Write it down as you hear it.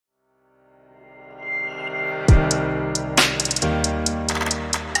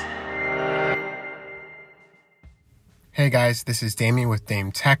Hey guys, this is Damien with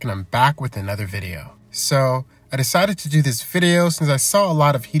Dame Tech and I'm back with another video. So, I decided to do this video since I saw a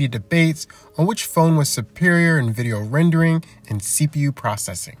lot of heated debates on which phone was superior in video rendering and CPU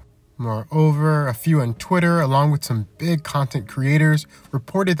processing. Moreover, a few on Twitter along with some big content creators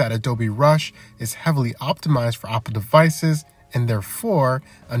reported that Adobe Rush is heavily optimized for Apple devices and therefore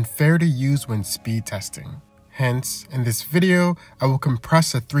unfair to use when speed testing. Hence, in this video, I will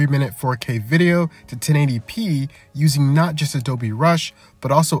compress a 3-minute 4K video to 1080p using not just Adobe Rush, but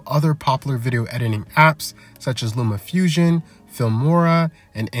also other popular video editing apps such as lumafusion, filmora,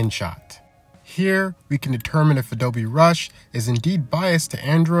 and inshot. Here, we can determine if Adobe Rush is indeed biased to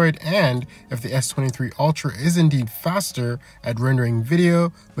Android and if the S23 Ultra is indeed faster at rendering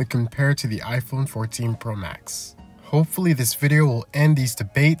video when compared to the iPhone 14 Pro Max. Hopefully this video will end these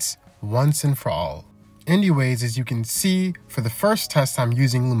debates once and for all. Anyways, as you can see, for the first test I'm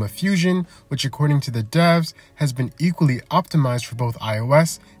using lumafusion, which according to the devs has been equally optimized for both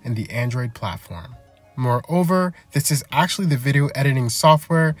iOS and the Android platform. Moreover, this is actually the video editing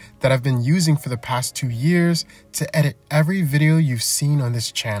software that I've been using for the past 2 years to edit every video you've seen on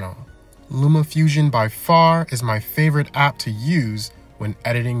this channel. lumafusion by far is my favorite app to use when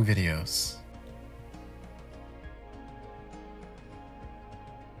editing videos.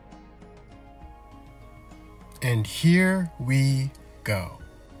 And here we go.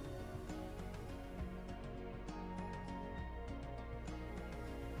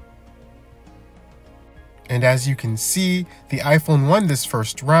 And as you can see, the iPhone won this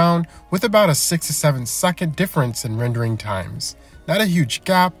first round with about a 6 to 7 second difference in rendering times. Not a huge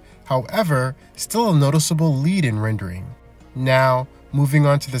gap, however, still a noticeable lead in rendering. Now, moving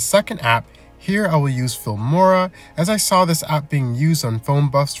on to the second app, here I will use Filmora as I saw this app being used on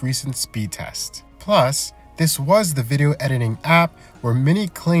PhoneBuff's recent speed test. Plus, this was the video editing app where many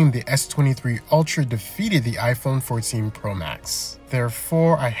claimed the S23 Ultra defeated the iPhone 14 Pro Max.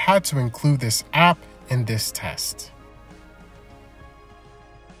 Therefore, I had to include this app in this test.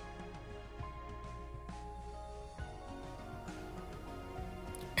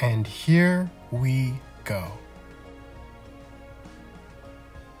 And here we go.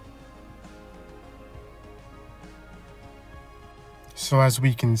 So as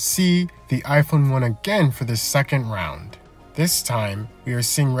we can see, the iPhone won again for the second round. This time, we are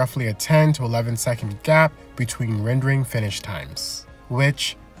seeing roughly a 10 to 11 second gap between rendering finish times,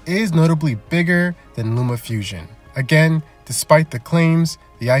 which is notably bigger than lumafusion. Again, despite the claims,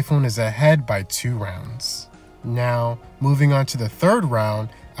 the iPhone is ahead by 2 rounds. Now, moving on to the third round,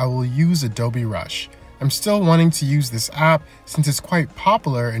 I will use Adobe Rush. I'm still wanting to use this app since it's quite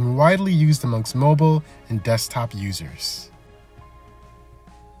popular and widely used amongst mobile and desktop users.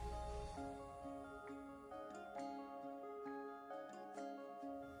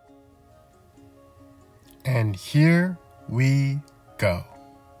 And here we go.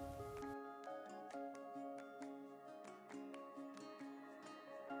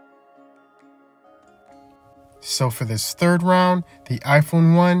 So for this third round, the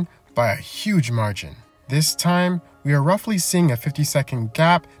iPhone won by a huge margin. This time, we are roughly seeing a 50-second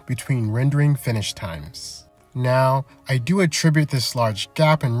gap between rendering finish times. Now, I do attribute this large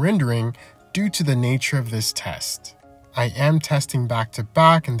gap in rendering due to the nature of this test. I am testing back to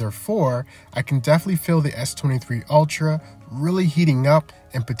back and therefore, I can definitely feel the S23 Ultra really heating up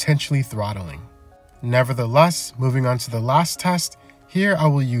and potentially throttling. Nevertheless, moving on to the last test, here I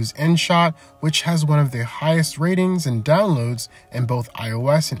will use inshot, which has one of the highest ratings and downloads in both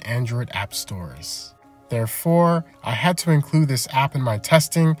iOS and Android app stores. Therefore, I had to include this app in my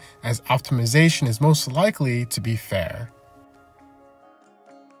testing as optimization is most likely to be fair.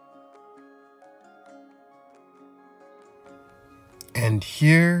 And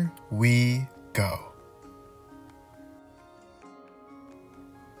here we go.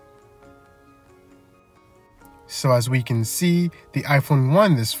 So as we can see, the iPhone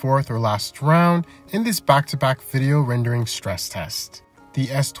won this fourth or last round in this back-to-back video rendering stress test. The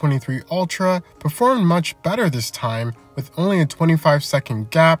S23 Ultra performed much better this time with only a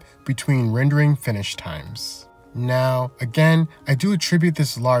 25-second gap between rendering finish times. Now, again, I do attribute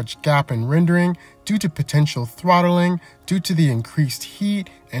this large gap in rendering due to potential throttling due to the increased heat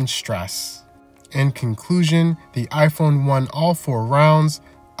and stress. In conclusion, the iPhone won all 4 rounds,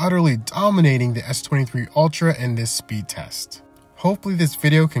 utterly dominating the S23 Ultra in this speed test. Hopefully this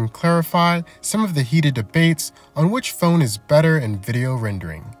video can clarify some of the heated debates on which phone is better in video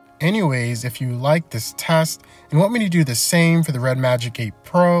rendering. Anyways, if you like this test and want me to do the same for the Red Magic 8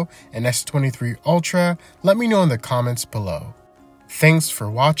 Pro and S23 Ultra, let me know in the comments below. Thanks for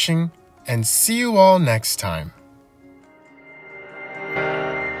watching, and see you all next time.